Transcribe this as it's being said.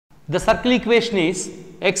The circle equation is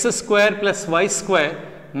x square plus y square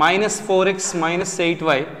minus 4x minus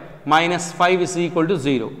 8y minus 5 is equal to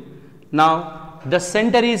 0. Now, the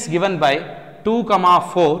center is given by 2,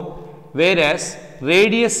 4, whereas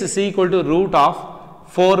radius is equal to root of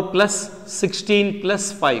 4 plus 16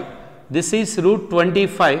 plus 5. This is root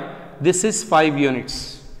 25. This is 5 units.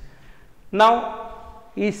 Now,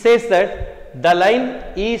 he says that the line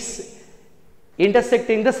is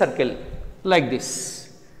intersecting the circle like this.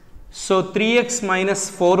 So, 3x minus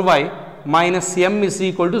 4y minus m is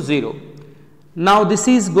equal to 0. Now, this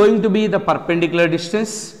is going to be the perpendicular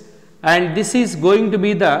distance and this is going to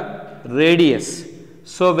be the radius.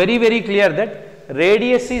 So, very clear that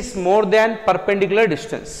radius is more than perpendicular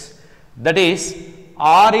distance. That is,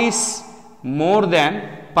 r is more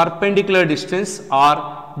than perpendicular distance or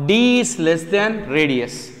d is less than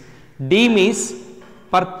radius. D means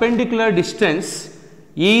perpendicular distance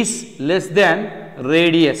is less than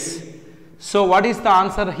radius. So, what is the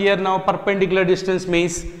answer here now? Perpendicular distance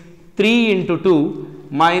means 3 into 2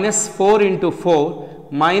 minus 4 into 4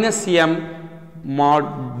 minus m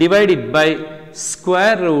mod divided by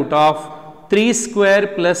square root of 3 square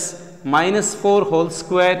plus minus 4 whole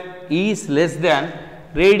square is less than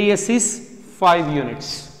radius is 5 units.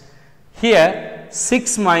 Here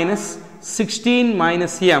 6 minus 16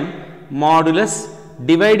 minus m modulus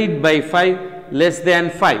divided by 5 less than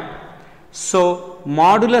 5. So,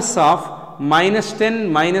 modulus of minus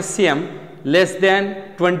 10 minus m less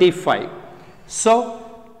than 25. So,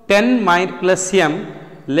 10 plus m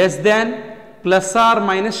less than plus or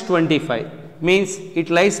minus 25 means it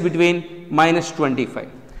lies between minus 25.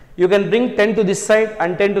 You can bring 10 to this side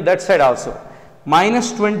and 10 to that side also.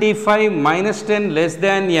 Minus 25 minus 10 less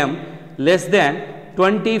than m less than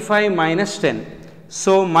 25 minus 10.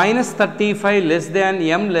 So, minus 35 less than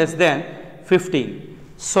m less than 15.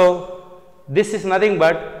 So, this is nothing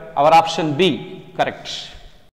but our option B correct.